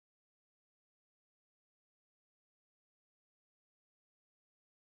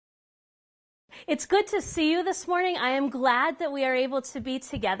It's good to see you this morning. I am glad that we are able to be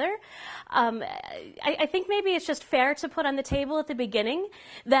together. I think maybe it's just fair to put on the table at the beginning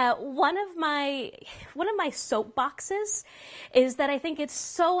that one of my soapboxes is that I think it's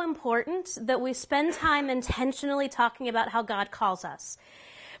so important that we spend time intentionally talking about how God calls us.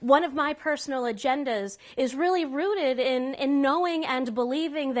 One of my personal agendas is really rooted in knowing and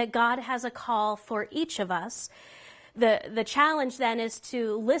believing that God has a call for each of us. The challenge then is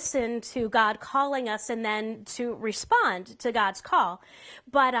to listen to God calling us and then to respond to God's call.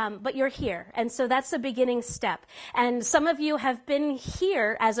 But you're here. And so that's the beginning step. And some of you have been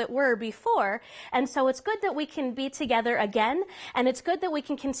here, as it were, before. And so it's good that we can be together again. And it's good that we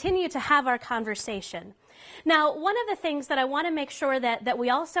can continue to have our conversation. Now, one of the things that I want to make sure that we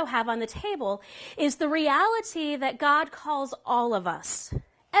also have on the table is the reality that God calls all of us.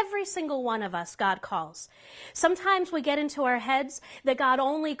 Every single one of us, God calls. Sometimes we get into our heads that God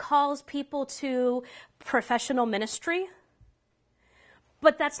only calls people to professional ministry,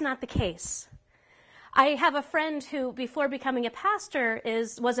 but that's not the case. I have a friend who, before becoming a pastor,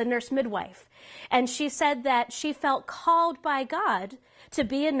 was a nurse midwife, and she said that she felt called by God to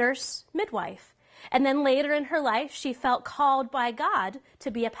be a nurse midwife, and then later in her life, she felt called by God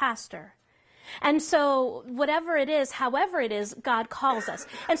to be a pastor. And so whatever it is, however it is, God calls us.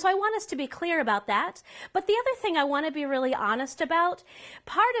 And so I want us to be clear about that. But the other thing I want to be really honest about,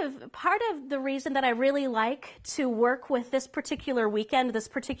 part of the reason that I really like to work with this particular weekend, this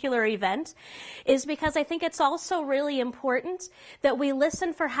particular event, is because I think it's also really important that we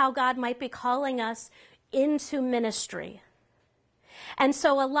listen for how God might be calling us into ministry. And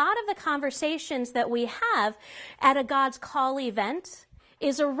so a lot of the conversations that we have at a God's Call event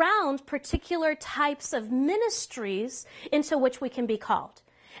is around particular types of ministries into which we can be called.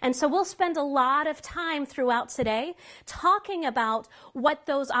 And so we'll spend a lot of time throughout today talking about what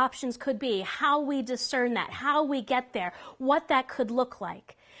those options could be, how we discern that, how we get there, what that could look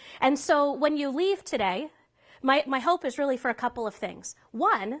like. And so when you leave today, my hope is really for a couple of things.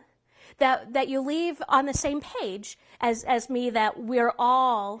 One, that you leave on the same page as me, that we're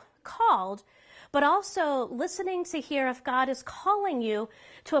all called, but also listening to hear if God is calling you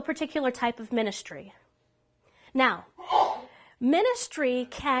to a particular type of ministry. Now, ministry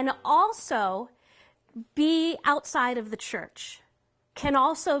can also be outside of the church, can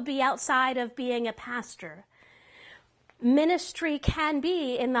also be outside of being a pastor. Ministry can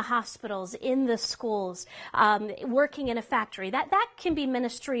be in the hospitals, in the schools, working in a factory. That can be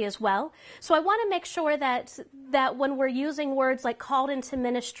ministry as well. So I want to make sure that when we're using words like called into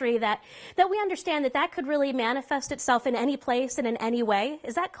ministry, that we understand that could really manifest itself in any place and in any way.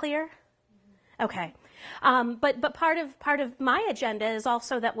 Is that clear? Okay. But part of my agenda is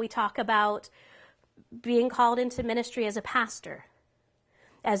also that we talk about being called into ministry as a pastor,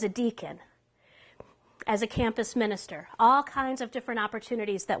 as a deacon, as a campus minister, all kinds of different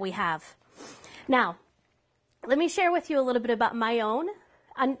opportunities that we have. Now, let me share with you a little bit about my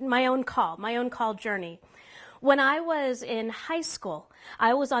own call journey. When I was in high school,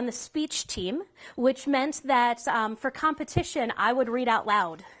 I was on the speech team, which meant that for competition, I would read out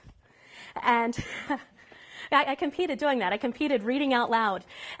loud. And I competed doing that. I competed reading out loud.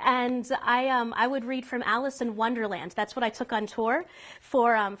 And I would read from Alice in Wonderland. That's what I took on tour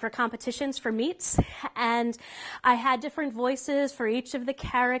for competitions, for meets. And I had different voices for each of the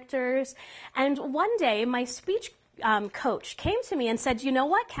characters. And one day, my speech coach came to me and said, "You know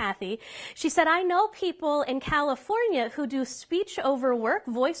what, Kathy?" She said, "I know people in California who do speech over work,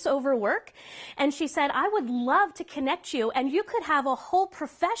 voice over work." And she said, "I would love to connect you, and you could have a whole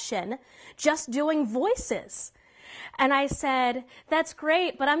profession just doing voices." And I said, "That's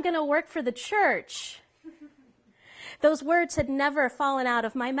great, but I'm going to work for the church." Those words had never fallen out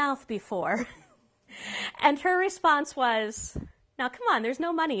of my mouth before. And her response was, "Now, come on, there's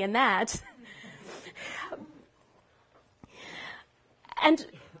no money in that."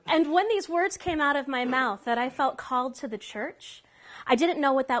 And when these words came out of my mouth that I felt called to the church, I didn't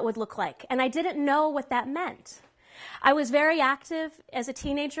know what that would look like, and I didn't know what that meant. I was very active as a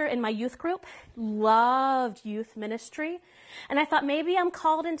teenager in my youth group, loved youth ministry, and I thought maybe I'm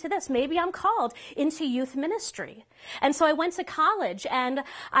called into this, maybe I'm called into youth ministry. And so I went to college and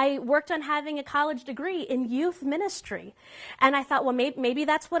I worked on having a college degree in youth ministry. And I thought, well, maybe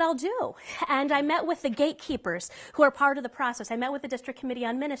that's what I'll do. And I met with the gatekeepers who are part of the process. I met with the district committee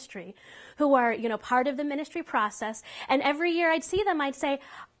on ministry who are, part of the ministry process. And every year I'd see them, I'd say,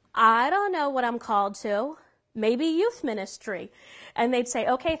 "I don't know what I'm called to. Maybe youth ministry." And they'd say,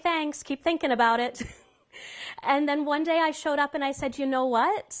 "Okay, thanks. Keep thinking about it." And then one day I showed up and I said, "You know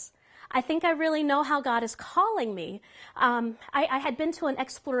what? I think I really know how God is calling me." I had been to an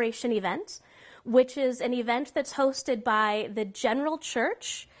exploration event which is an event that's hosted by the General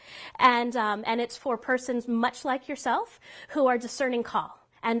Church, and it's for persons much like yourself who are discerning call.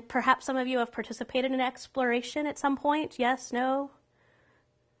 And perhaps some of you have participated in exploration at some point. Yes, no?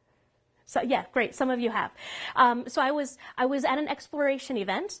 So yeah, great. Some of you have. So I was at an exploration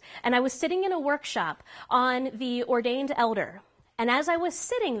event, and I was sitting in a workshop on the ordained elder. And as I was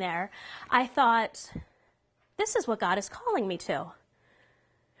sitting there, I thought, this is what God is calling me to.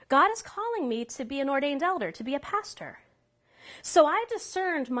 God is calling me to be an ordained elder, to be a pastor. So I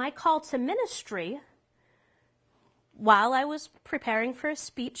discerned my call to ministry while I was preparing for a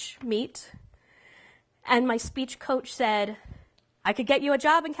speech meet, and my speech coach said, I could get you a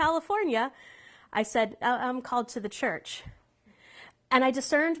job in California. I said, I'm called to the church. And I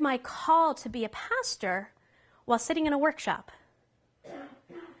discerned my call to be a pastor while sitting in a workshop.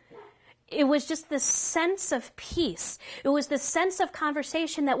 It was just this sense of peace. It was this sense of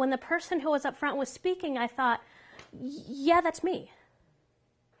conversation that when the person who was up front was speaking, I thought, yeah, that's me.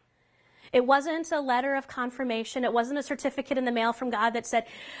 It wasn't a letter of confirmation. It wasn't a certificate in the mail from God that said,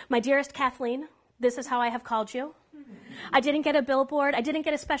 my dearest Kathleen, this is how I have called you. I didn't get a billboard. I didn't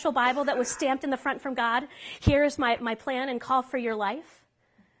get a special Bible that was stamped in the front from God. Here's my plan and call for your life.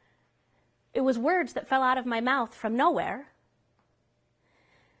 It was words that fell out of my mouth from nowhere.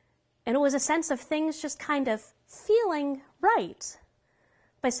 And it was a sense of things just kind of feeling right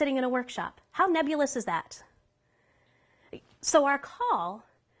by sitting in a workshop. How nebulous is that? So our call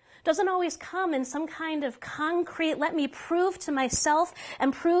doesn't always come in some kind of concrete, let me prove to myself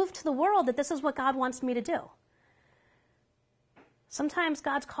and prove to the world that this is what God wants me to do. Sometimes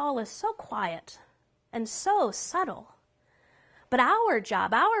God's call is so quiet and so subtle. But our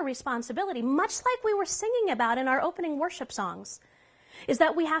job, our responsibility, much like we were singing about in our opening worship songs, is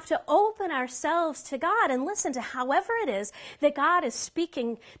that we have to open ourselves to God and listen to however it is that God is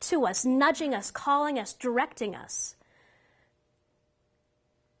speaking to us, nudging us, calling us, directing us.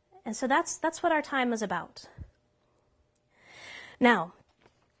 And so that's what our time is about. Now,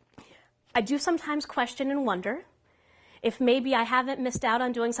 I do sometimes question and wonder if maybe I haven't missed out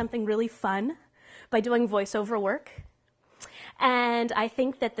on doing something really fun by doing voiceover work. And I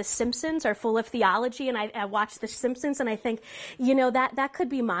think that The Simpsons are full of theology, and I watch The Simpsons and I think, that could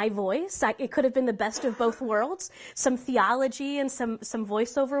be my voice. It could have been the best of both worlds, some theology and some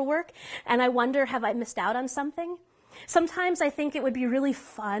voiceover work. And I wonder, have I missed out on something? Sometimes I think it would be really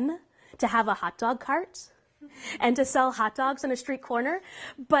fun to have a hot dog cart and to sell hot dogs on a street corner,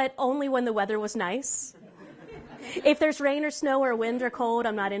 but only when the weather was nice. If there's rain or snow or wind or cold,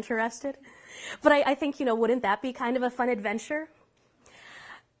 I'm not interested. But I think, wouldn't that be kind of a fun adventure?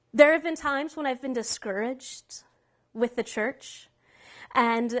 There have been times when I've been discouraged with the church.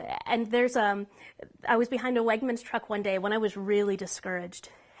 And I was behind a Wegmans truck one day when I was really discouraged.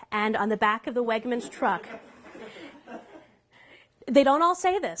 And on the back of the Wegmans truck, they don't all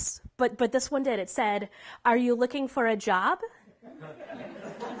say this, but this one did. It said, "Are you looking for a job?"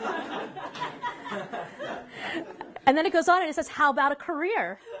 And then it goes on and it says, "How about a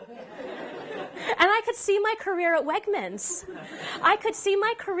career?" And I could see my career at Wegmans. I could see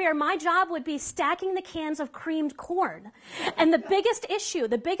my career. My job would be stacking the cans of creamed corn. And the biggest issue,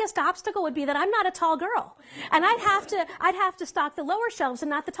 the biggest obstacle would be that I'm not a tall girl. And I'd have to stock the lower shelves and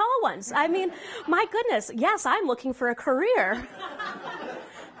not the tall ones. I mean, my goodness, yes, I'm looking for a career.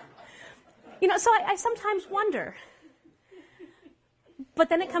 So I sometimes wonder. But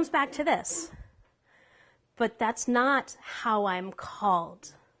then it comes back to this. But that's not how I'm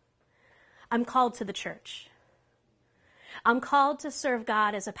called. I'm called to the church. I'm called to serve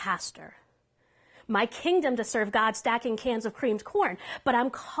God as a pastor. My kingdom to serve God stacking cans of creamed corn. But I'm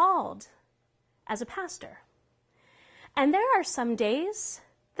called as a pastor. And there are some days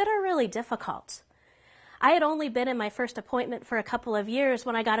that are really difficult. I had only been in my first appointment for a couple of years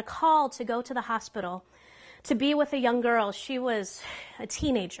when I got a call to go to the hospital to be with a young girl. She was a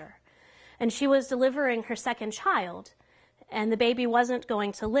teenager, and she was delivering her second child. And the baby wasn't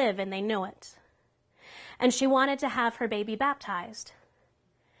going to live, and they knew it. And she wanted to have her baby baptized.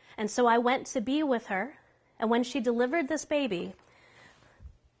 And so I went to be with her, and when she delivered this baby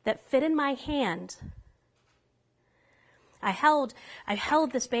that fit in my hand, I held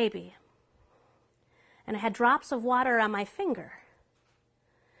this baby, and I had drops of water on my finger.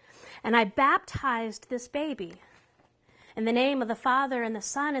 And I baptized this baby in the name of the Father and the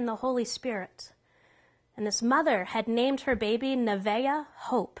Son and the Holy Spirit. And this mother had named her baby Nevaeh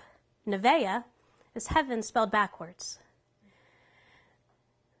Hope. Nevaeh is heaven spelled backwards.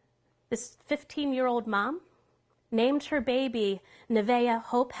 This 15-year-old mom named her baby Nevaeh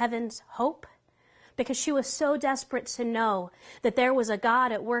Hope, heaven's hope, because she was so desperate to know that there was a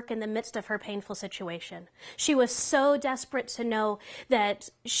God at work in the midst of her painful situation. She was so desperate to know that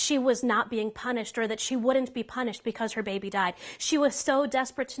she was not being punished, or that she wouldn't be punished because her baby died. She was so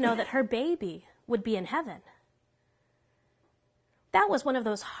desperate to know that her baby would be in heaven. That was one of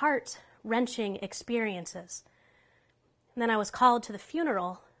those heart-wrenching experiences. And then I was called to the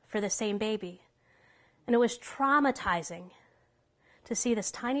funeral for the same baby. And it was traumatizing to see this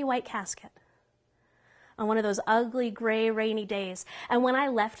tiny white casket on one of those ugly, gray, rainy days. And when I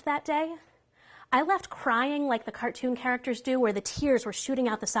left that day, I left crying like the cartoon characters do, where the tears were shooting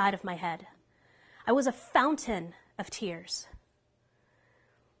out the side of my head. I was a fountain of tears.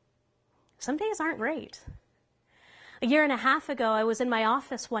 Some days aren't great. A year and a half ago, I was in my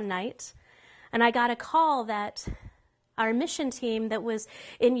office one night, and I got a call that our mission team that was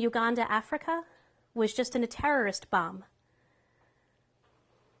in Uganda, Africa, was just in a terrorist bomb.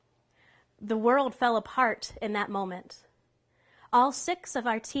 The world fell apart in that moment. All 6 of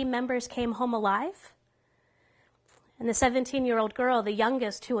our team members came home alive, and the 17-year-old girl, the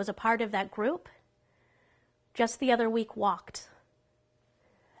youngest who was a part of that group, just the other week walked,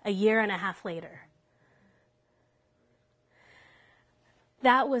 a year and a half later.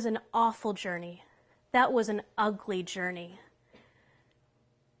 That was an awful journey. That was an ugly journey.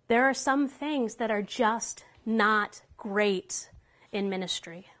 There are some things that are just not great in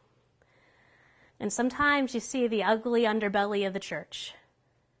ministry. And sometimes you see the ugly underbelly of the church.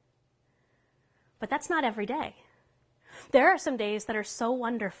 But that's not every day. There are some days that are so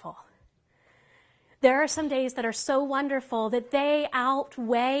wonderful. There are some days that are so wonderful that they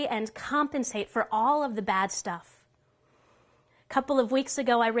outweigh and compensate for all of the bad stuff. A couple of weeks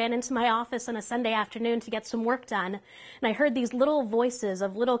ago, I ran into my office on a Sunday afternoon to get some work done, and I heard these little voices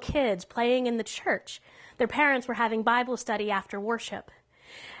of little kids playing in the church. Their parents were having Bible study after worship.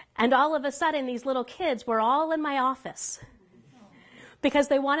 And all of a sudden, these little kids were all in my office because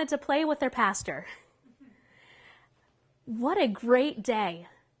they wanted to play with their pastor. What a great day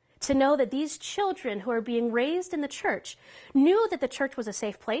to know that these children who are being raised in the church knew that the church was a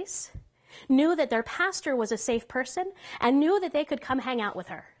safe place, knew that their pastor was a safe person, and knew that they could come hang out with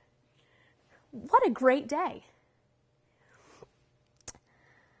her. What a great day.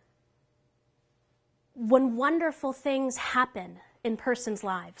 When wonderful things happen in persons'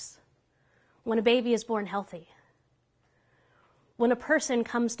 lives, when a baby is born healthy, when a person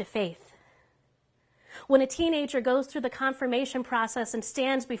comes to faith, when a teenager goes through the confirmation process and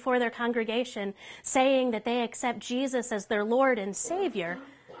stands before their congregation saying that they accept Jesus as their Lord and Savior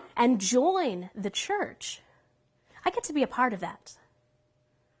and join the church, I get to be a part of that.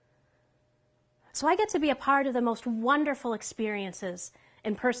 So I get to be a part of the most wonderful experiences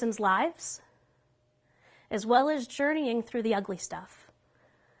in persons' lives, as well as journeying through the ugly stuff.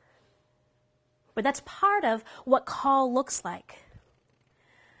 But that's part of what call looks like.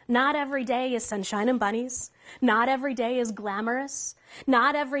 Not every day is sunshine and bunnies. Not every day is glamorous.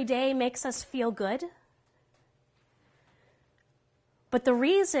 Not every day makes us feel good. But the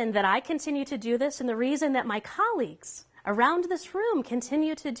reason that I continue to do this, and the reason that my colleagues around this room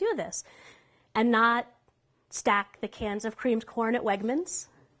continue to do this, and not stack the cans of creamed corn at Wegmans,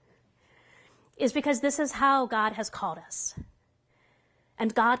 is because this is how God has called us.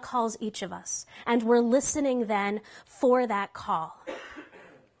 And God calls each of us. And we're listening then for that call.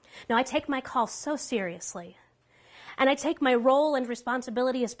 Now, I take my call so seriously. And I take my role and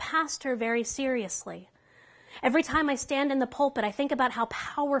responsibility as pastor very seriously. Every time I stand in the pulpit, I think about how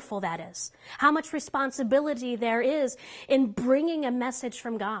powerful that is. How much responsibility there is in bringing a message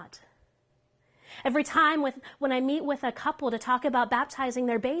from God. Every time when I meet with a couple to talk about baptizing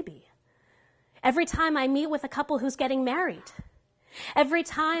their baby. Every time I meet with a couple who's getting married. Every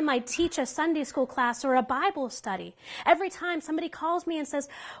time I teach a Sunday school class or a Bible study. Every time somebody calls me and says,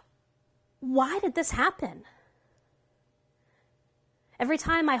 "Why did this happen?" Every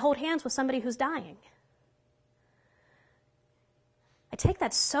time I hold hands with somebody who's dying. I take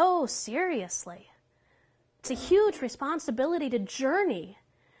that so seriously. It's a huge responsibility to journey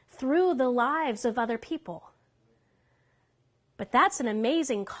through the lives of other people. But that's an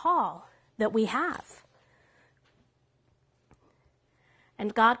amazing call that we have.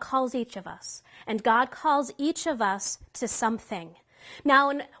 And God calls each of us. And God calls each of us to something. Now,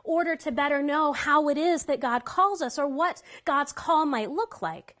 in order to better know how it is that God calls us, or what God's call might look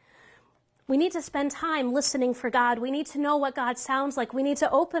like, we need to spend time listening for God. We need to know what God sounds like. We need to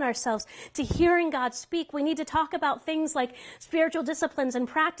open ourselves to hearing God speak. We need to talk about things like spiritual disciplines and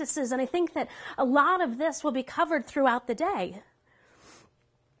practices. And I think that a lot of this will be covered throughout the day.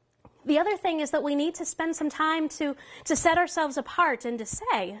 The other thing is that we need to spend some time to set ourselves apart and to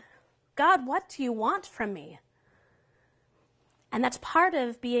say, God, what do you want from me? And that's part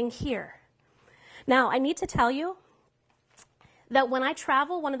of being here. Now, I need to tell you that when I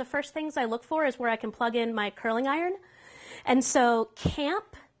travel, one of the first things I look for is where I can plug in my curling iron. And so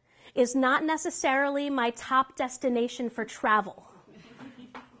camp is not necessarily my top destination for travel.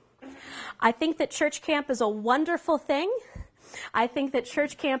 I think that church camp is a wonderful thing. I think that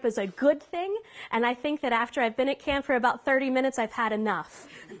church camp is a good thing. And I think that after I've been at camp for about 30 minutes, I've had enough.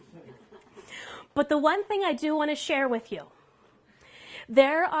 But the one thing I do want to share with you,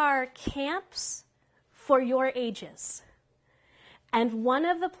 there are camps for your ages. And one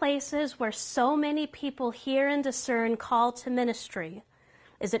of the places where so many people hear and discern call to ministry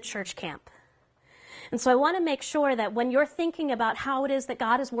is at church camp. And so I want to make sure that when you're thinking about how it is that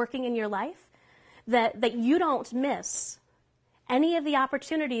God is working in your life, that you don't miss any of the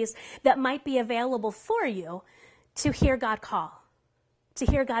opportunities that might be available for you to hear God call, to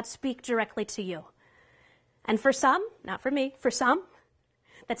hear God speak directly to you. And for some, not for me, for some,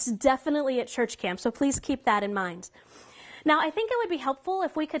 that's definitely at church camp. So please keep that in mind. Now, I think it would be helpful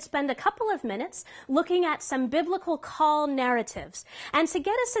if we could spend a couple of minutes looking at some biblical call narratives. And to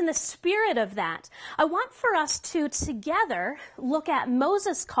get us in the spirit of that, I want for us to together look at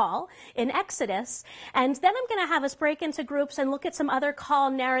Moses' call in Exodus, and then I'm going to have us break into groups and look at some other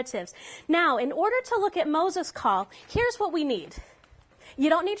call narratives. Now, in order to look at Moses' call, here's what we need. You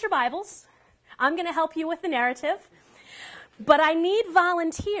don't need your Bibles. I'm going to help you with the narrative. But I need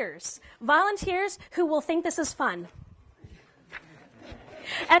volunteers who will think this is fun.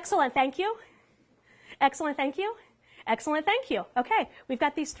 Excellent, thank you. Excellent, thank you. Excellent, thank you. Okay, we've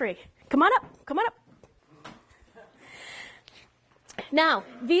got these three. Come on up. Now,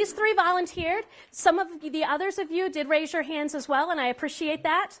 these three volunteered. Some of the others of you did raise your hands as well, and I appreciate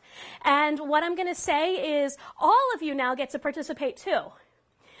that. And what I'm going to say is all of you now get to participate too.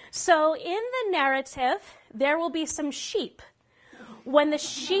 So in the narrative, there will be some sheep. When the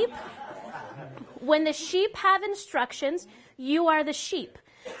sheep have instructions, you are the sheep.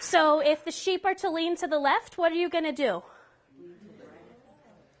 So if the sheep are to lean to the left, what are you going to do?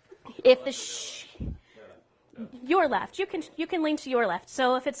 If the your left, you can lean to your left.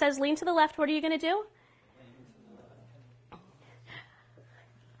 So if it says lean to the left, what are you going to do?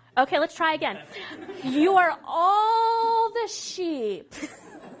 Okay, let's try again. You are all the sheep.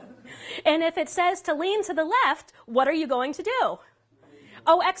 And if it says to lean to the left, what are you going to do?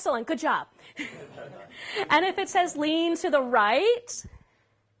 Oh, excellent. Good job. And if it says lean to the right,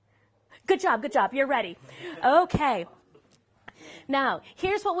 good job. You're ready. Okay. Now,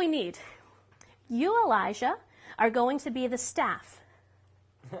 here's what we need. You, Elijah, are going to be the staff.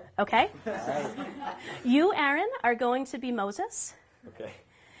 Okay? You, Aaron, are going to be Moses. Okay.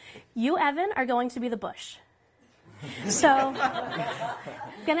 You, Evan, are going to be the bush. So,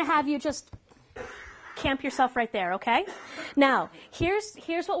 I'm going to have you just camp yourself right there, okay? Now, here's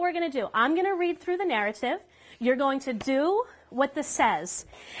what we're going to do. I'm going to read through the narrative. You're going to do what this says.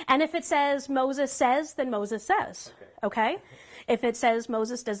 And if it says Moses says, then Moses says, okay? If it says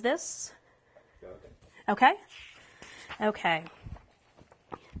Moses does this, okay? Okay.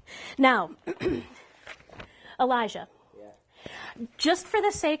 Now, Elijah, just for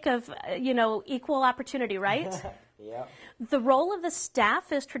the sake of, equal opportunity, right? Yeah. The role of the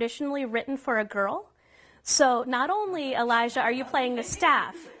staff is traditionally written for a girl. So not only, Elijah, are you playing the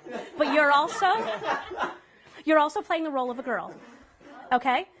staff, but you're also playing the role of a girl.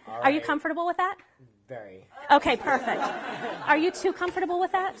 Okay? All right. Are you comfortable with that? Very. Okay, perfect. Are you too comfortable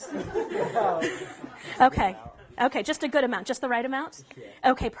with that? Okay. Okay, just a good amount, just the right amount?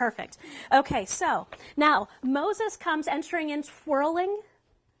 Okay, perfect. Okay, so now Moses comes entering in twirling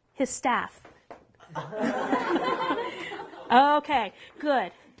his staff. Okay,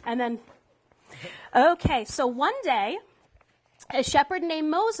 good. And then, okay, so one day, a shepherd named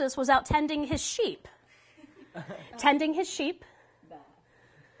Moses was out tending his sheep.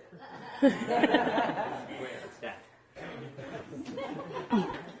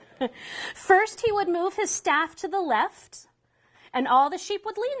 First, he would move his staff to the left, and all the sheep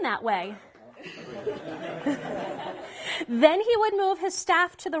would lean that way. Then he would move his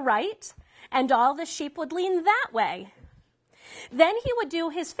staff to the right, and all the sheep would lean that way. Then he would do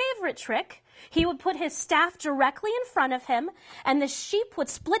his favorite trick. He would put his staff directly in front of him, and the sheep would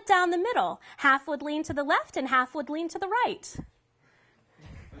split down the middle. Half would lean to the left, and half would lean to the right.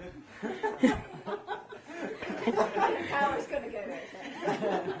 Power's going to go right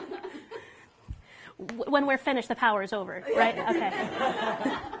there. When we're finished, the power is over, right? Okay.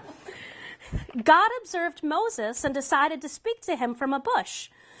 God observed Moses and decided to speak to him from a bush.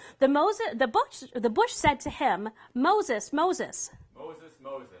 The bush said to him, Moses, Moses. Moses,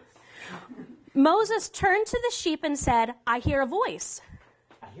 Moses. Moses turned to the sheep and said, I hear a voice.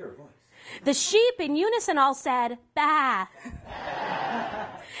 I hear a voice. The sheep in unison all said, bah.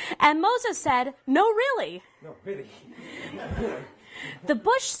 And Moses said, no, really. No, really. The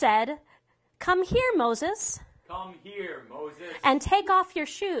bush said, come here, Moses, Come here, Moses, and take off your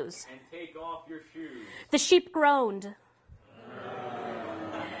shoes. and take off your shoes. The sheep groaned.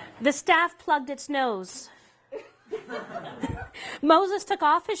 The staff plugged its nose. Moses took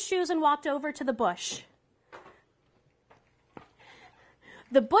off his shoes and walked over to the bush.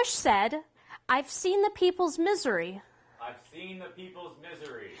 The bush said, I've seen the people's misery I've seen the people's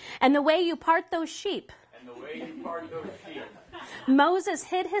misery and the way you part those sheep. and the way you part those sheep. Moses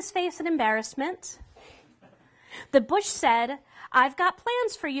hid his face in embarrassment. The bush said, I've got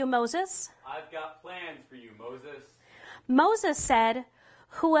plans for you, Moses. I've got plans for you, Moses. Moses said,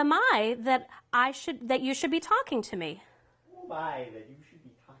 who am I that you should be talking to me? Who am I that you should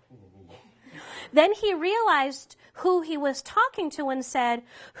be talking to me? Then he realized who he was talking to and said,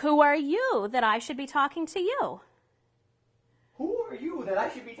 who are you that I should be talking to you? Who are you that I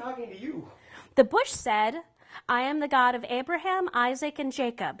should be talking to you? The bush said, I am the God of Abraham, Isaac, and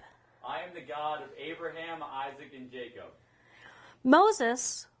Jacob. I am the God of Abraham, Isaac, and Jacob.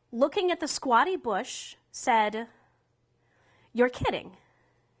 Moses, looking at the squatty bush, said, you're kidding.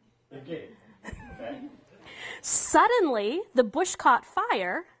 You're kidding. Okay. Suddenly, the bush caught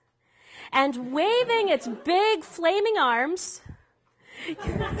fire, and waving its big flaming arms,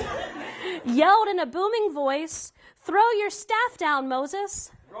 yelled in a booming voice, throw your staff down,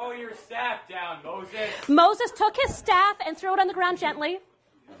 Moses. Throw your staff down, Moses. Moses took his staff and threw it on the ground gently.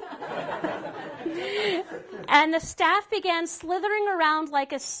 And the staff began slithering around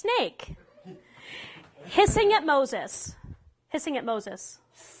like a snake, hissing at Moses.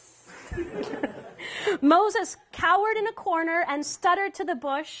 Moses cowered in a corner and stuttered to the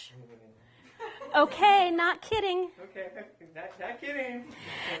bush, okay, not kidding. Okay, not kidding.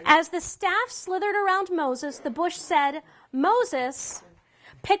 As the staff slithered around Moses, the bush said, Moses,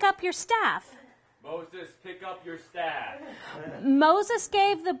 pick up your staff. Moses, pick up your staff. Moses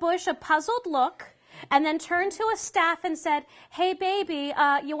gave the bush a puzzled look and then turned to a staff and said, hey, baby,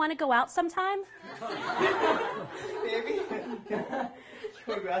 you want to go out sometime? Baby? Can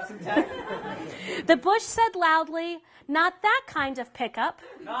we go out sometime? The bush said loudly, not that kind of pickup.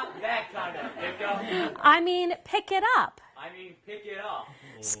 Not that kind of pickup. I mean, pick it up. I mean, pick it up.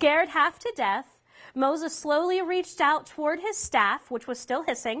 Scared half to death, Moses slowly reached out toward his staff, which was still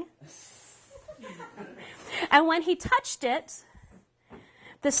hissing. And when he touched it,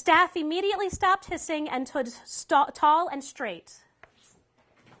 the staff immediately stopped hissing and stood tall and straight.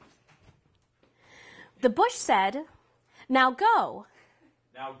 The bush said, now go.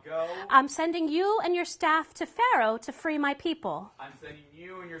 Now go. I'm sending you and your staff to Pharaoh to free my people. I'm sending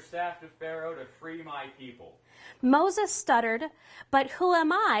you and your staff to Pharaoh to free my people. Moses stuttered, but who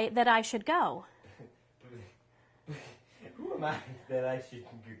am I that I should go? Who am I that I should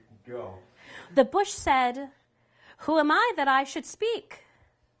go? The bush said, who am I that I should speak?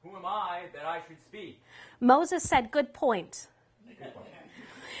 Who am I that I should speak? Moses said, good point.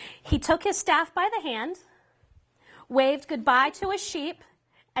 He took his staff by the hand, waved goodbye to his sheep,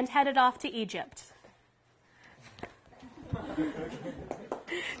 and headed off to Egypt.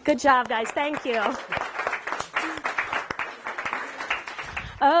 Good job, guys. Thank you.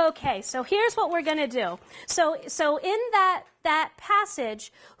 Okay, so here's what we're going to do. So in that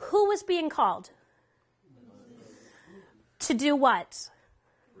passage, who was being called? To do what?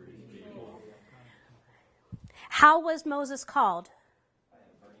 How was Moses called?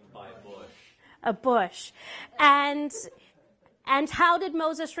 By a bush. A bush. And how did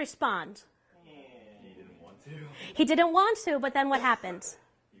Moses respond? He didn't want to. He didn't want to, but then what happened?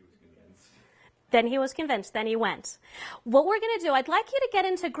 He was convinced. Then he was convinced. Then he went. What we're going to do, I'd like you to get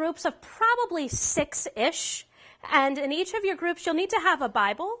into groups of probably 6-ish. And in each of your groups, you'll need to have a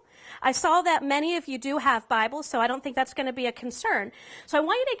Bible. I saw that many of you do have Bibles, so I don't think that's going to be a concern. So I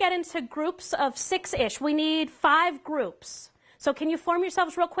want you to get into groups of 6-ish. We need 5 groups. So can you form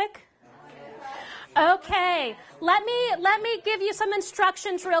yourselves real quick? Okay. Let me give you some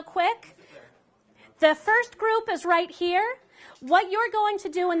instructions real quick. The first group is right here. What you're going to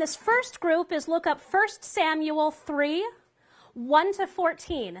do in this first group is look up 1 Samuel 3, 1 to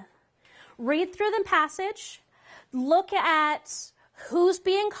 14. Read through the passage. Look at who's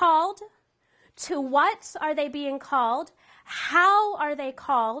being called, to what are they being called, how are they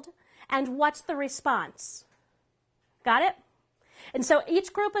called, and what's the response. Got it? And so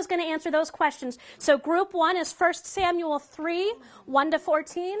each group is going to answer those questions. So group 1 is 1 Samuel 3, 1 to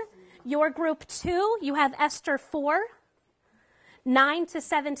 14. Your group 2, you have Esther 4, 9 to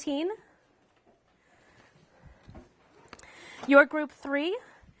 17. Your group 3,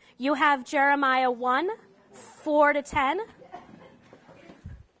 you have Jeremiah 1, 4 to 10.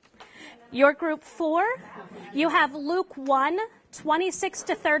 Your group 4, you have Luke 1, 26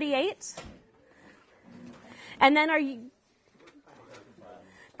 to 38. And then are you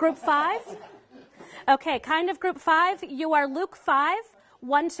group 5? Okay, kind of group 5, you are Luke 5,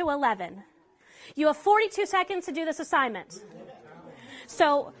 1 to 11. You have 42 seconds to do this assignment.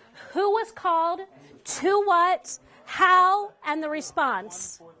 So, who was called, to what, how, and the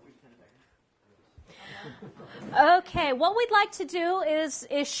response. Okay, what we'd like to do is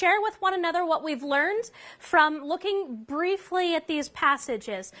share with one another what we've learned from looking briefly at these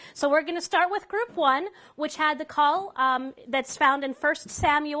passages. So we're going to start with group 1, which had the call that's found in 1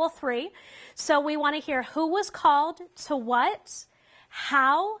 Samuel 3. So we want to hear who was called, to what,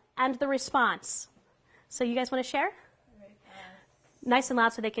 how, and the response. So you guys want to share? Nice and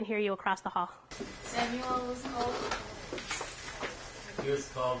loud so they can hear you across the hall. Samuel was called. He was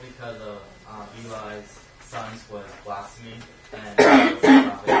called because of Eli's sons was blaspheming and was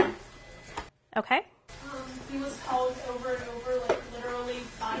prophet. Okay. He was called over and over, like literally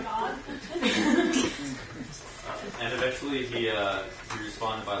by God. And eventually he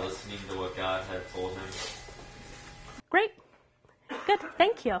responded by listening to what God had told him. Great. Good.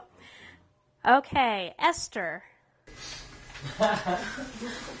 Thank you. Okay, Esther.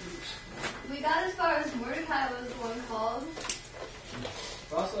 We got as far as Mordecai was the one called.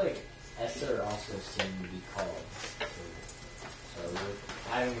 But also, like, Esther also seemed to be called. So we're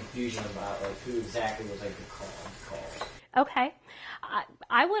having confusion about, like, who exactly was, like, the called. Okay.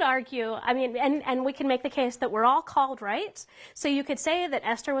 I would argue, I mean, and we can make the case that we're all called, right? So you could say that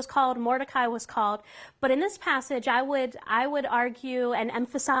Esther was called, Mordecai was called, but in this passage, I would argue and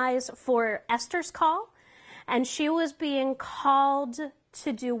emphasize for Esther's call, and she was being called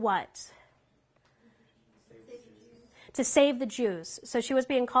to do what? To save the Jews. So she was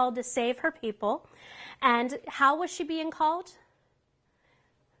being called to save her people. And how was she being called?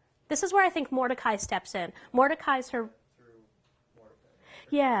 This is where I think Mordecai steps in. Mordecai's her...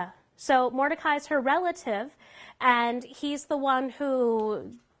 Yeah. So Mordecai's her relative, and he's the one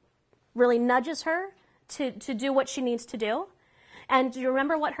who really nudges her to do what she needs to do. And do you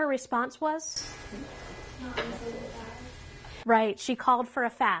remember what her response was? Right. She called for a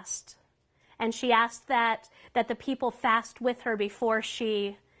fast. And she asked that the people fast with her before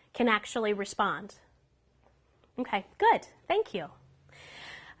she can actually respond. Okay, good. Thank you.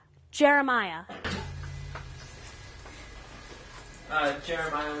 Jeremiah.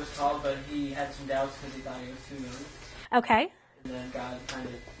 Jeremiah was called, but he had some doubts because he thought he was too young. Okay. And then God kind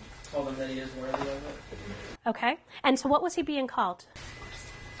of told him that he is worthy of it. Okay. And so what was he being called?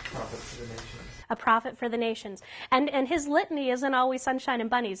 Prophet for the nations. A prophet for the nations. And his litany isn't always sunshine and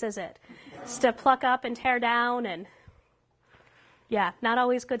bunnies, is it? It's to pluck up and tear down and, yeah, not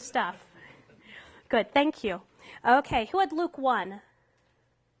always good stuff. Good, thank you. Okay, who had Luke 1?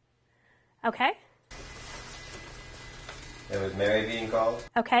 Okay. It was Mary being called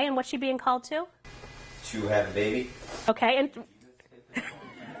Okay, and what's she being called to? to have a baby. Okay, and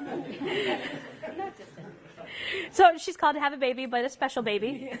so she's called to have a baby, but a special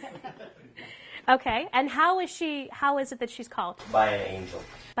baby. Okay, and how is it that she's called? By an angel.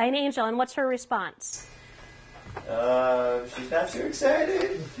 By an angel, and what's her response? She's not too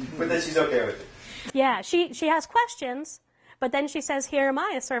excited, but then she's okay with it. Yeah, she has questions, but then she says, "Here am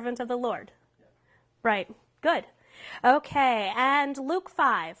I, a servant of the Lord." Right, good. Okay, and Luke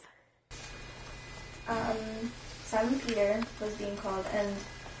 5. Simon Peter was being called, and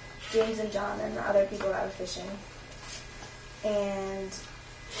James and John and the other people that were fishing. And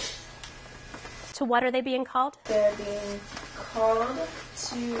To what are they being called? they're being called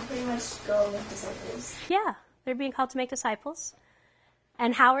to pretty much go make disciples. Yeah, they're being called to make disciples.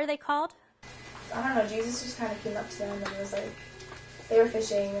 And how are they called? I don't know, Jesus just kind of came up to them and was like, they were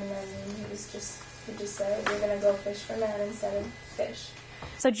fishing, and then he just said, "We're going to go fish for men instead of fish."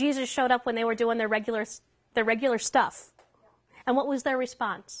 So Jesus showed up when they were doing their regular stuff. And what was their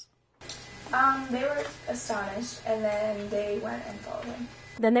response? They were astonished, and then they went and followed him.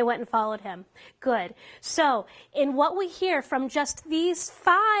 Then they went and followed him. Good. So, in what we hear from just these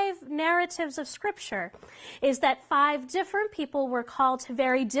 5 narratives of Scripture is that 5 different people were called to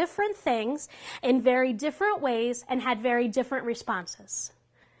very different things in very different ways and had very different responses.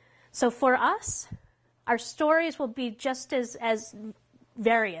 So for us, our stories will be just as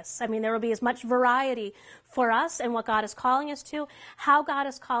various. I mean, there will be as much variety for us and what God is calling us to, how God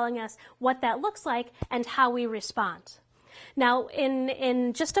is calling us, what that looks like, and how we respond. Now,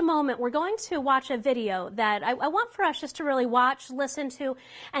 in just a moment, we're going to watch a video that I want for us just to really watch, listen to,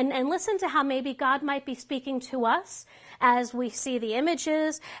 and listen to how maybe God might be speaking to us as we see the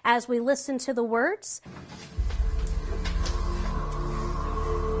images, as we listen to the words.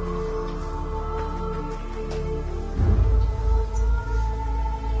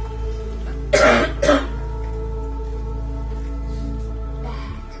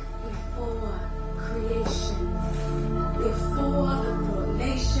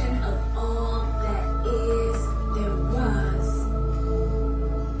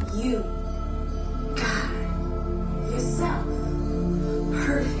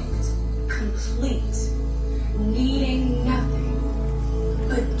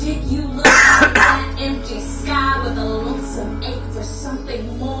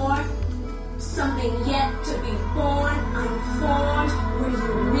 Something yet to be born, unformed. Were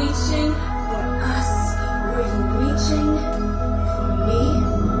you reaching for us? Were you reaching for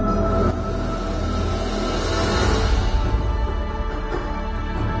me?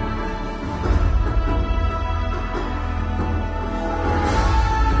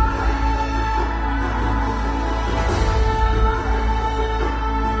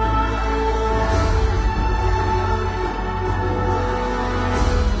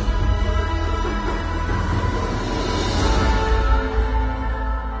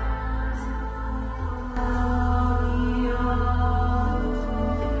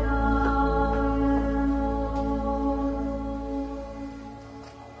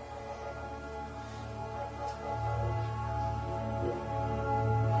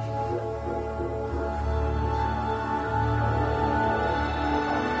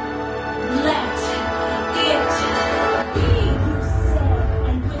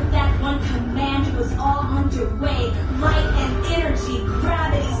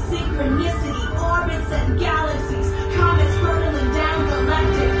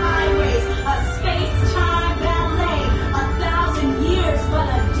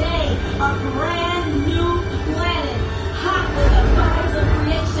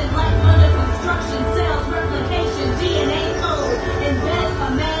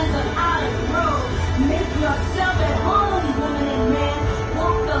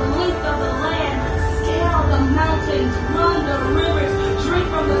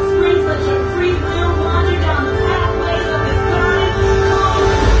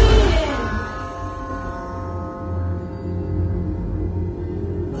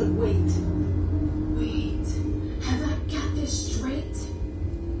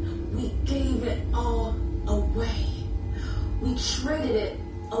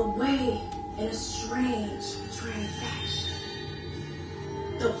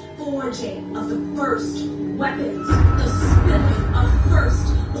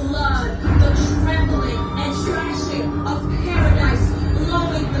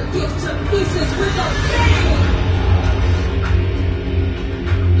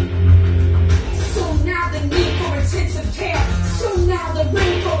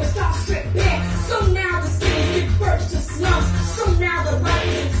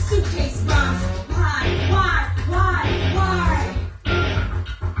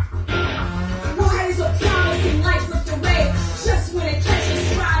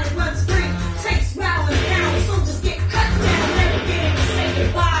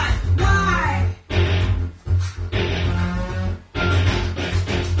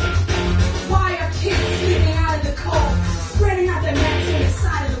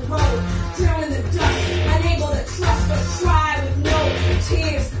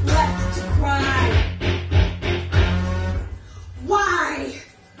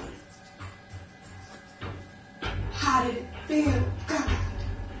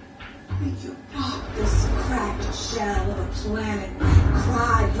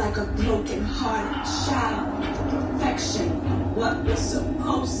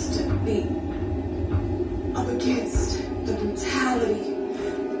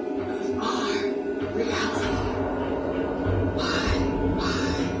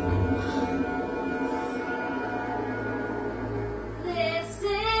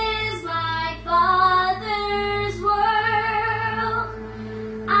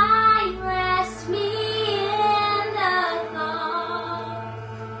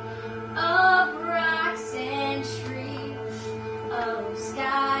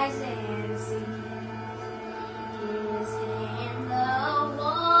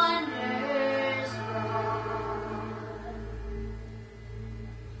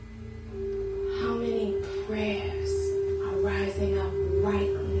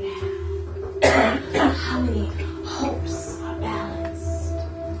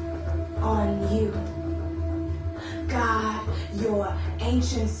 God.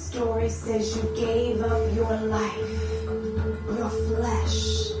 ancient story says you gave up your life, your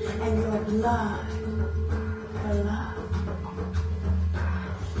flesh, and your blood for love.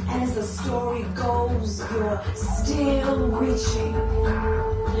 And as the story goes, you're still reaching.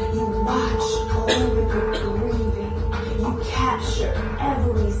 You watch over the grieving. You capture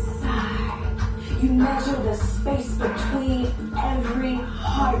every sigh. You measure the space between every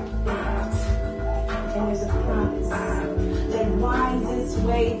heartbeat. And there's a promise that winds its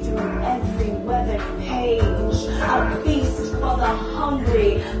way through every weathered page. A feast for the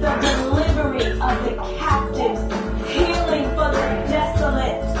hungry, the delivery of the captives, healing for the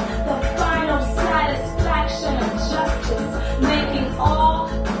desolate, the final satisfaction of justice, making all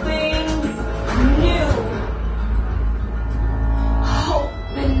things new. Hope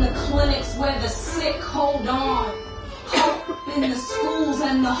in the clinics where the sick hold on. Hope in the schools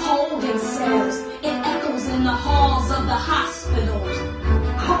and the holding cells. It echoes in the halls of the hospitals.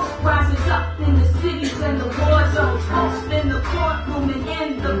 Hope rises up in the cities and the war zones. Hope in the courtroom and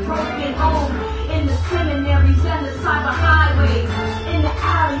in the broken home. In the seminaries and the cyber highways. In the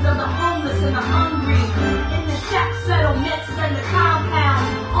alleys of the homeless and the hungry. In the shack settlements and the compounds.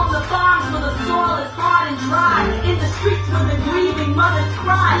 On the farms where the soil is hard and dry. In the streets where the grieving mothers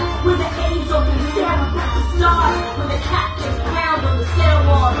cry. Where the AIDS open stare up at the stars. Where the captives pound on the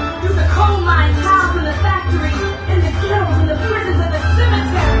stairwalls. Through the coal mines, housed in the factories. In the ghettos and the prisons and the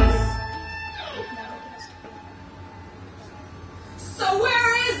cemeteries. So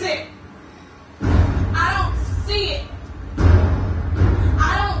where is it? I don't see it.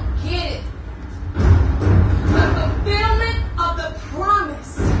 I don't get it. The fulfillment of the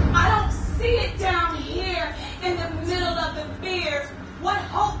promise. I don't see it down here in the middle of the fear. What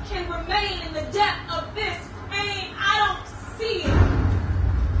hope can remain in the depth of this pain? I don't see it.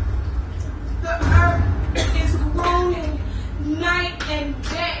 The earth is groaning night and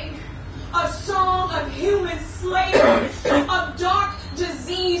day. A song of human slavery, of dark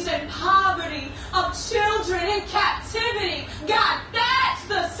disease and poverty, of children in captivity. God, that's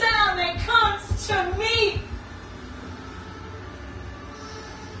the sound that comes to me.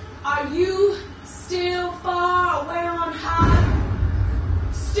 Are you still far away on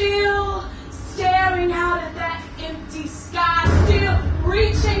high? Still staring out at that empty sky? Still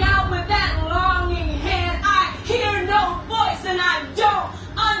reaching out with that longing hand? I hear no voice and I don't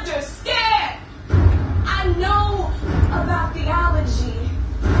understand. I know about theology.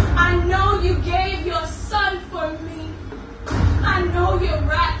 I know you gave your son for me. I know you're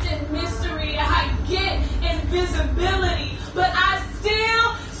wrapped in mystery. I get invisibility, but I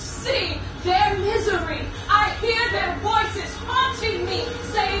still see their misery. I hear their voices haunting me,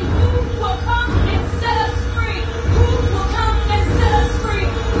 saying, who will come and set us free? Who will come and set us free?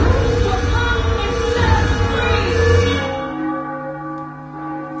 Who will come and set us free?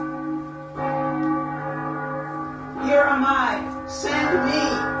 Here am I, send me.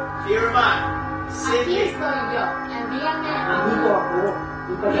 Here am I, send Aquí me. estoy yo, envíame a mí. Amigo ako,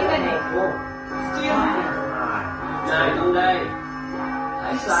 ipadala ako. Still here. Nay, đâu đây?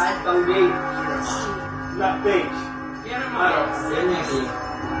 Tại sao anh cần đi? Not big. Here am I. Đến nhà gì?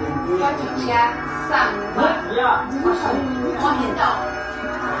 Có chị cha, sẵn vật, Dạ. có hiện động.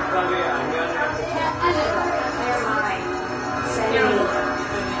 Ra về à? Anh là here am I, send Here am me. I.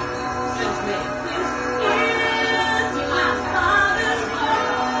 Send me. Yes, my Father's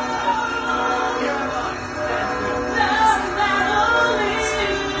love. Here am I. Send me. Love that only is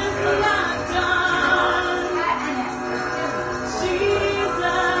not done.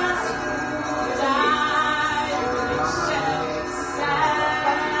 Jesus died and shed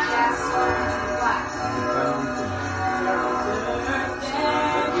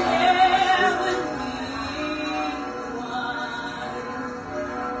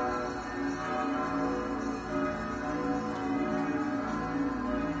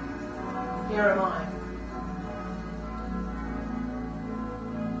Here am I.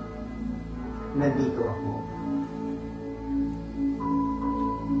 Nandito ako.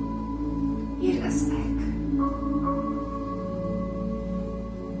 Irasek.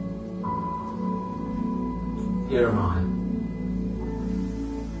 Here am I.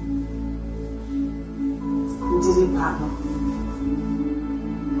 Hindi pa ako.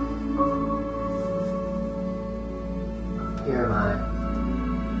 Here am I.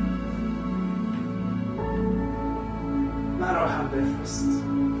 Marohan breakfast.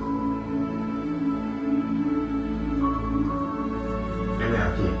 Heme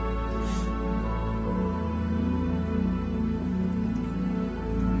aquí.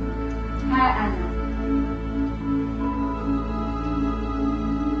 Hai Anna.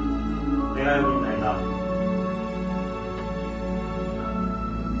 내가 여기 있나이다.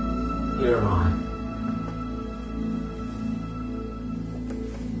 Here am I.